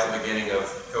it right at the beginning of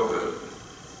COVID.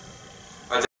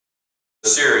 I did a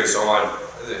series on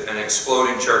an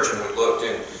exploding church, and we looked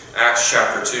in Acts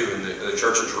chapter 2 in the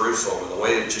church of Jerusalem, and the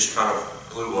way it just kind of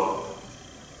blew up.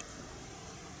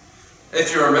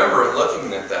 If you remember in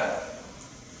looking at that,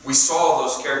 we saw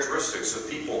those characteristics of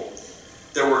people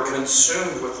that were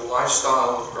consumed with the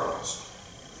lifestyle of Christ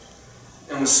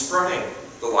and was spreading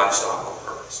the lifestyle of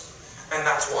Christ. And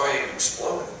that's why it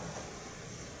exploded.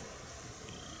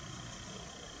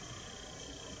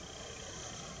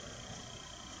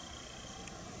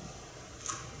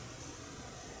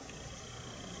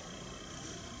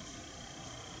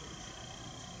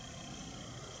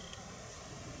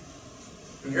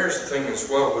 And here's the thing as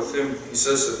well with him. He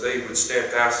says that they would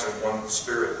stand fast in one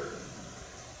spirit.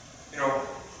 You know,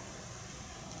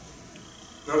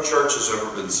 no church has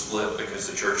ever been split because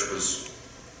the church was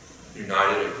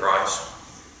united in Christ,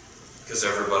 because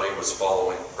everybody was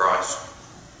following Christ.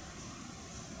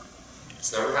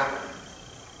 It's never happened.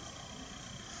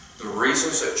 The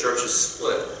reasons that churches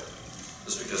split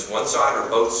is because one side or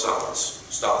both sides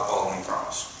stop following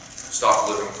Christ, stop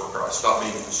living for Christ, stop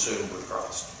being consumed with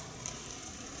Christ.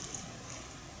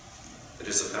 It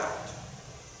is a fact.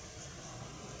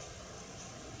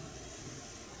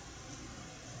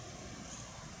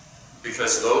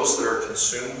 Because those that are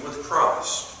consumed with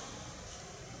Christ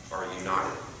are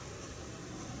united.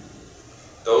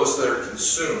 Those that are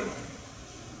consumed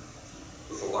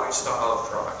with the lifestyle of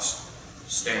Christ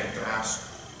stand fast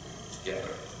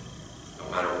together, no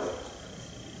matter what.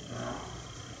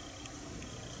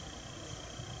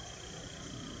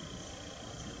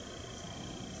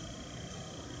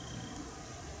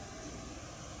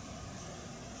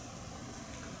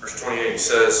 Verse 28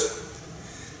 says,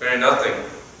 "Be nothing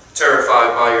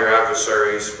terrified by your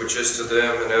adversaries, which is to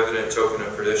them an evident token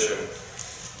of perdition,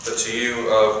 but to you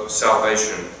of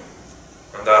salvation,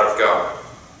 and that of God."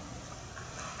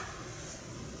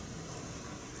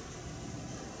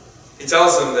 He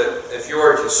tells them that if you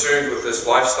are consumed with this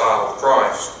lifestyle of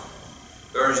Christ,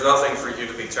 there is nothing for you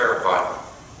to be terrified of.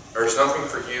 There is nothing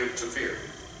for you to fear.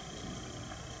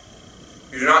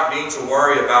 You do not need to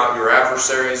worry about your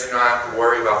adversaries. You do not have to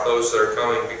worry about those that are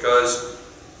coming, because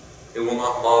it will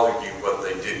not bother you what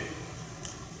they do.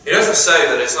 He doesn't say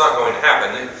that it's not going to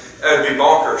happen. It would be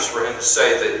bonkers for him to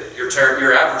say that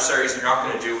your adversaries are not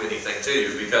going to do anything to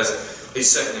you because he's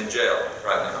sitting in jail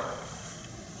right now.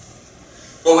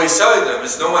 What he's telling them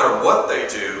is no matter what they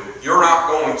do, you're not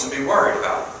going to be worried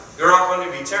about it. You're not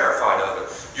going to be terrified of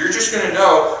it. You're just going to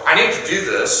know, I need to do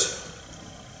this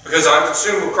because I'm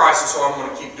consumed with Christ, and so I'm going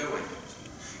to keep doing it.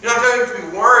 You're not going to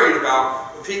be worried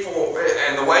about the people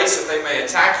and the ways that they may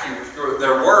attack you with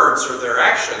their words or their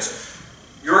actions.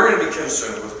 You're going to be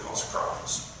consumed with the cause of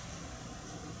Christ.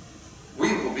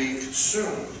 We will be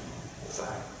consumed with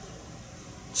that.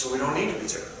 So we don't need to be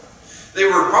terrified.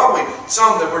 There were probably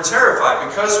some that were terrified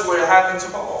because of what had happened to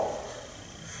Paul.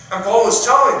 And Paul was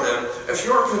telling them, if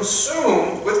you're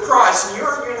consumed with Christ and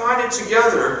you're united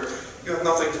together, you have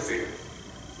nothing to fear.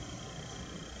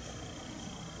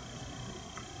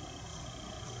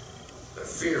 The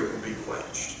fear will be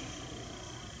quenched.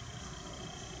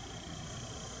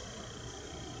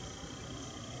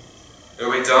 It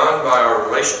will be done by our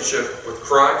relationship with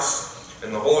Christ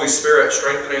and the Holy Spirit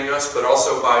strengthening us, but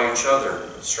also by each other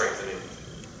strengthening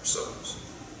ourselves.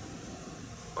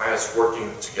 By us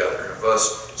working together, of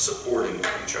us supporting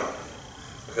each other,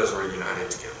 because we're united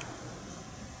together.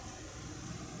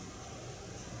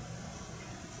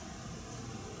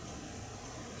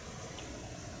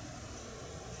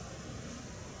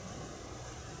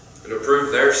 It'll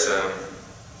prove their sin,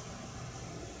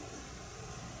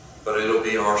 but it'll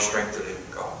be our strengthening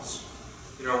cause.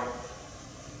 You know,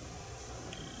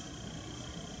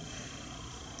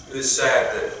 it is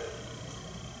sad that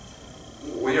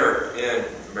we are in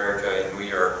America and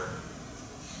we are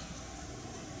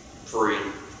free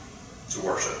to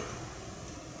worship.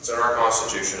 It's in our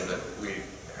Constitution that we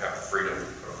have the freedom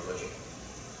of religion.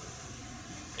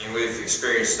 And we've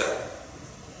experienced that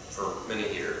for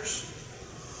many years,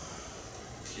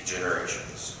 a few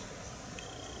generations.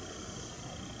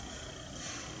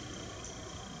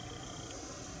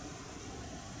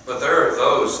 But there are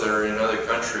those that are in other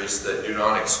countries that do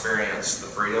not experience the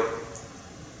freedom,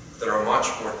 that are much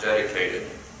more dedicated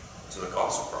to the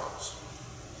cause of Christ.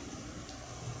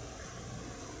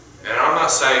 And I'm not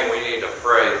saying we need to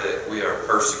pray that we are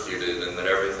persecuted and that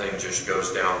everything just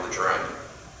goes down the drain.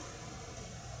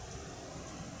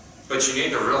 But you need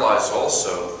to realize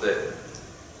also that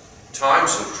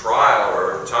times of trial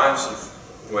or times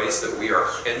of ways that we are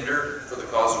hindered for the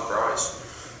cause of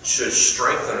Christ should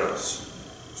strengthen us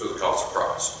to the cause of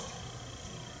Christ.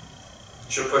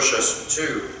 Should push us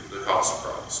to the cause of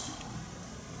Christ.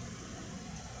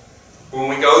 When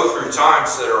we go through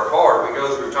times that are hard, we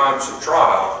go through times of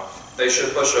trial, they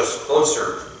should push us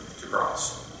closer to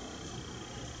Christ,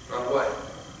 not away.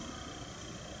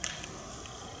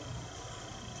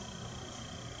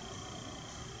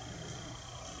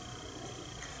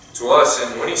 To us,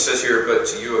 and when he says here, but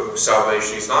to you of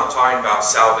salvation, he's not talking about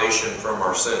salvation from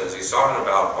our sins. He's talking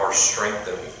about our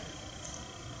strengthening.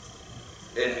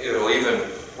 And it'll even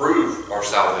prove our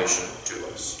salvation to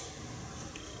us.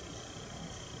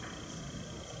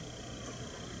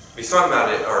 He's talking about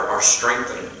it, our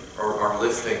strengthening, our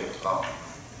lifting up.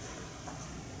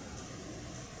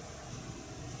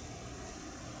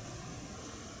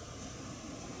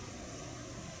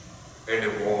 And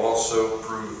it will also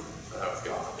prove that of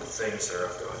God, the things that are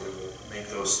of God. It will make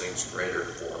those things greater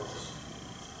for us.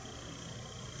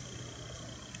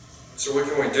 So what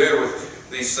can we do with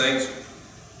these things?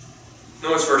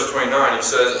 Notice verse 29, he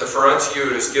says, for unto you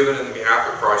it is given in the behalf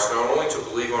of Christ, not only to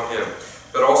believe on him,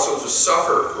 but also to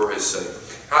suffer for his sake,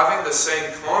 having the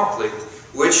same conflict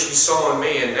which he saw in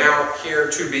me, and now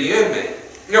here to be in me.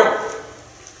 You know,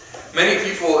 many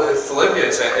people at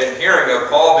Philipians, in hearing of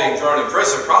Paul being thrown in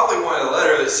prison, probably wanted a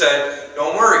letter that said,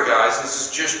 don't worry guys, this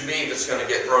is just me that's going to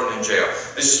get thrown in jail.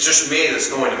 This is just me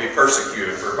that's going to be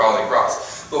persecuted for calling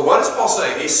Christ. But what does Paul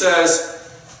say? He says,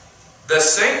 the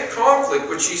same conflict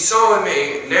which he saw in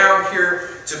me, now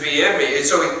here to be in me. And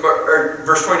so,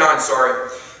 verse 29, sorry.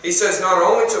 He says, not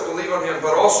only to believe on him,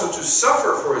 but also to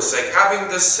suffer for his sake, having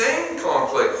the same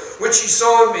conflict which he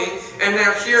saw in me, and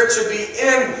now here to be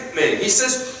in me. He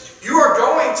says, you are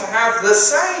going to have the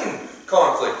same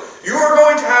conflict. You are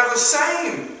going to have the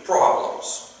same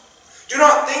problems. Do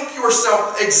not think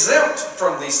yourself exempt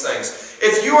from these things.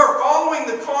 If you are following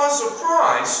the cause of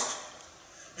Christ,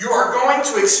 you are going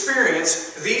to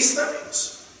experience these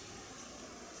things.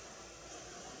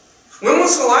 When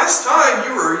was the last time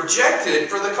you were rejected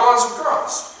for the cause of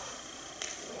Christ?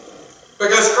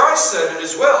 Because Christ said it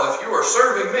as well. If you are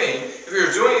serving me, if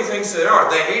you're doing things that aren't,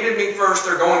 they hated me first,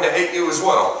 they're going to hate you as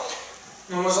well.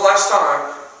 When was the last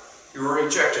time you were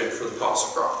rejected for the cause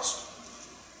of Christ?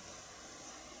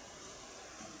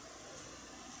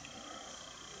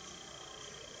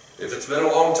 If it's been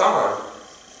a long time,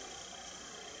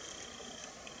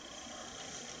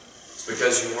 it's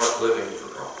because you weren't living for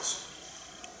Christ.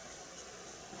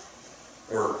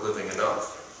 Or living enough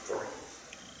for Him.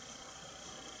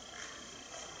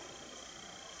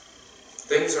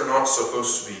 Things are not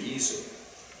supposed to be easy.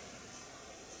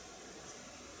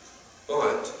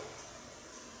 But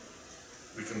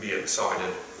we can be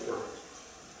excited for it.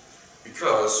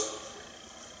 Because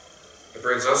it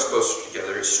brings us closer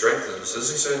together. It strengthens us. As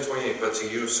he said in 28, but to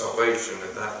you salvation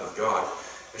and that of God.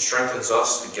 It strengthens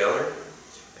us together,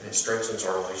 and it strengthens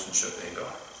our relationship in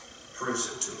God. It proves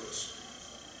it to us.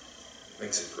 It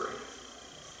makes it great.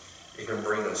 It can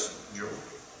bring us joy.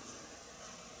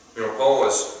 You know, Paul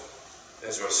is,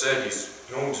 as I said, he's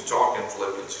going to talk in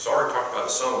Philippians. He's already talked about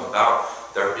some about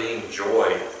there being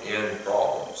joy in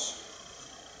problems.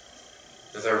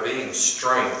 That there being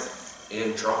strength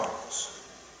in trials.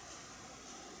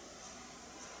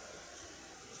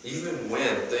 Even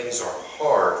when things are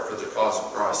hard for the cause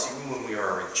of Christ, even when we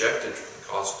are rejected for the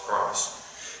cause of Christ,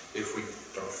 if we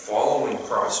are following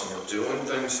Christ and we're doing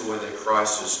things the way that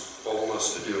Christ has called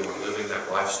us to do, and we're living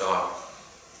that lifestyle,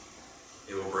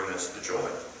 it will bring us the joy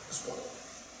as well.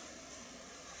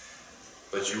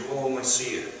 But you will only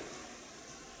see it.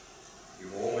 You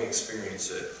will only experience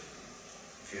it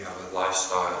if you have a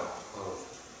lifestyle of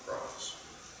Christ.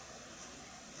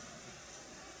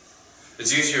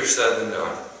 It's easier said than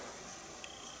done.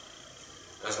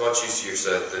 It's much easier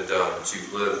said than done to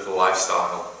live the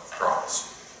lifestyle of Christ,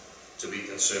 to be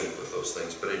consumed with those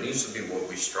things. But it needs to be what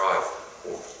we strive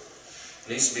for.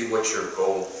 It needs to be what your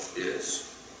goal is.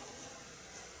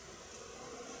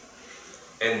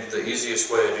 And the easiest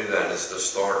way to do that is to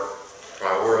start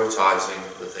prioritizing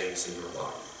the things in your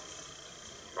life.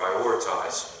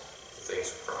 Prioritize the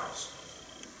things of Christ.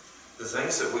 The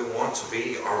things that we want to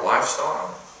be our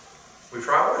lifestyle, we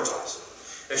prioritize it.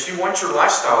 If you want your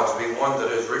lifestyle to be one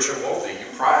that is rich and wealthy, you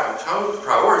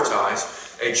prioritize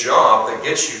a job that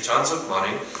gets you tons of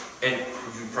money, and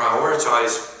you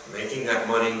prioritize making that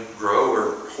money grow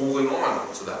or holding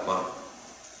on to that money.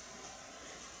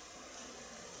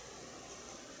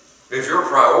 If your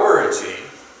priority,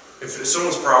 if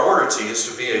someone's priority is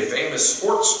to be a famous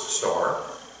sports star,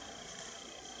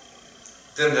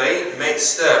 then they make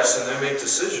steps and they make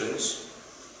decisions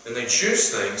and they choose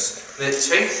things that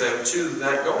take them to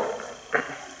that goal.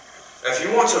 If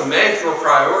you want to make your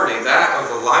priority that of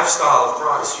the lifestyle of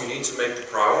Christ, you need to make the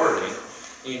priority.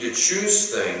 You need to choose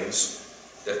things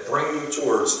that bring you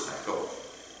towards that goal.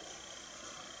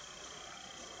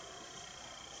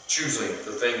 Choosing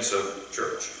the things of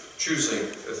church. Choosing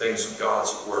the things of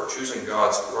God's Word. Choosing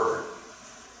God's Word.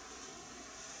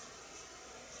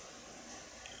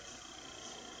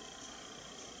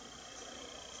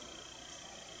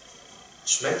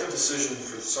 Just make the decision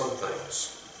for some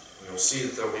things. And you'll see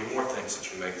that there will be more things that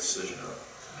you make a decision of.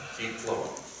 Keep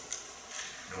flowing.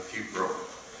 You'll keep growing.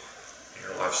 And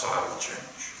your lifestyle will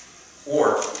change.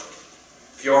 Or,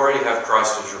 if you already have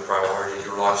Christ as your priority,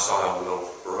 your lifestyle will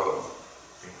grow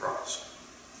in Christ.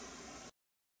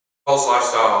 Paul's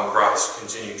lifestyle in Christ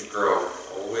continued to grow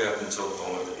all the way up until the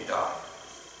moment that he died.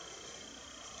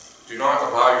 Do not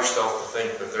allow yourself to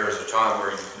think that there is a time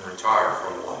where you can retire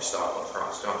from the lifestyle of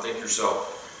Christ. Don't think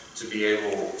yourself to be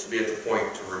able to be at the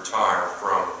point to retire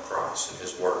from Christ and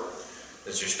His Word.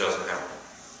 It just doesn't happen.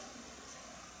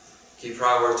 Keep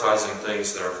prioritizing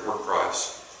things that are for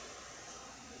Christ,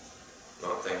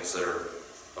 not things that are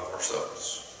of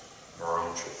ourselves, our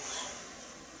own choice.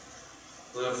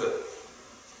 Live it.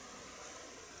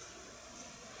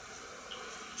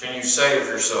 Can you say of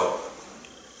yourself,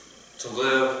 to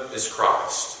live is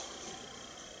Christ,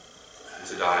 and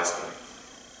to die is gain?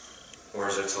 Or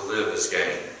is it to live is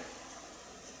gain,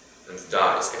 and to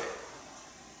die is gain?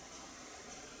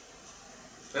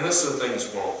 And this is the thing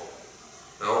as well.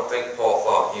 I don't think Paul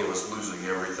thought he was losing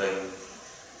everything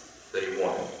that he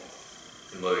wanted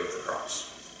in living for Christ.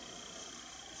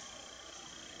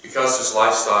 Because his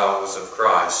lifestyle was of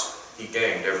Christ, he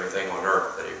gained everything on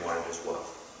earth that he wanted as well.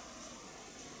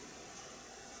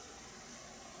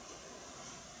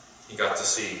 He got to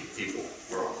see people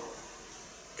grow.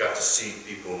 He got to see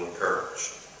people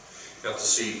encouraged. He got to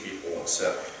see people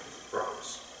accept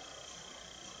Christ.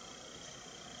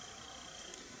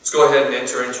 Let's go ahead and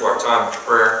enter into our time of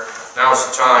prayer. Now is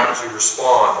the time to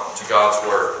respond to God's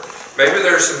Word. Maybe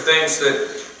there's some things that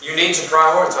you need to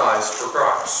prioritize for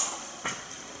Christ.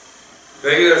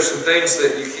 Maybe there's some things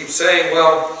that you keep saying,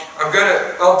 well,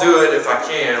 I'll do it if I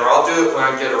can, or I'll do it when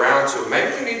I get around to it.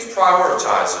 Maybe you need to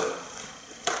prioritize it.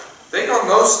 Think on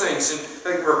those things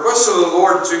and request of the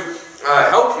Lord to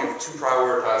help you to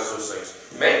prioritize those things.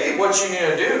 Maybe what you need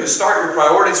to do to start your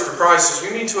priorities for Christ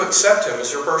is you need to accept Him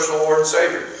as your personal Lord and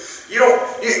Savior.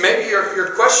 Maybe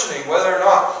you're questioning whether or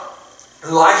not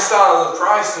the lifestyle of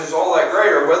Christ is all that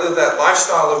great, or whether that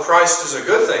lifestyle of Christ is a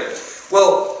good thing.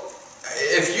 Well,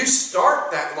 if you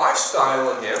start that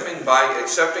lifestyle in Him, and by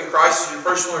accepting Christ as your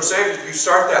personal Lord and Savior, if you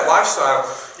start that lifestyle,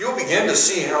 you'll begin to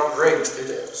see how great it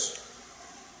is.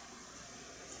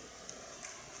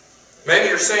 Maybe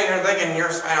you're sitting here thinking,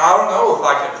 I don't know if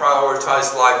I can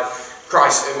prioritize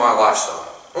Christ in my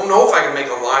lifestyle. I don't know if I can make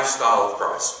a lifestyle of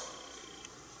Christ.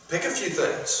 Pick a few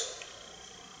things.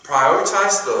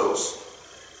 Prioritize those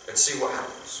and see what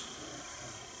happens.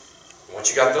 Once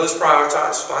you got those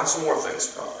prioritized, find some more things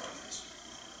to prioritize.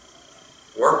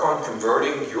 Work on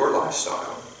converting your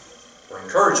lifestyle, or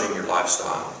encouraging your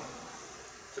lifestyle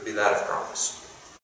to be that of Christ.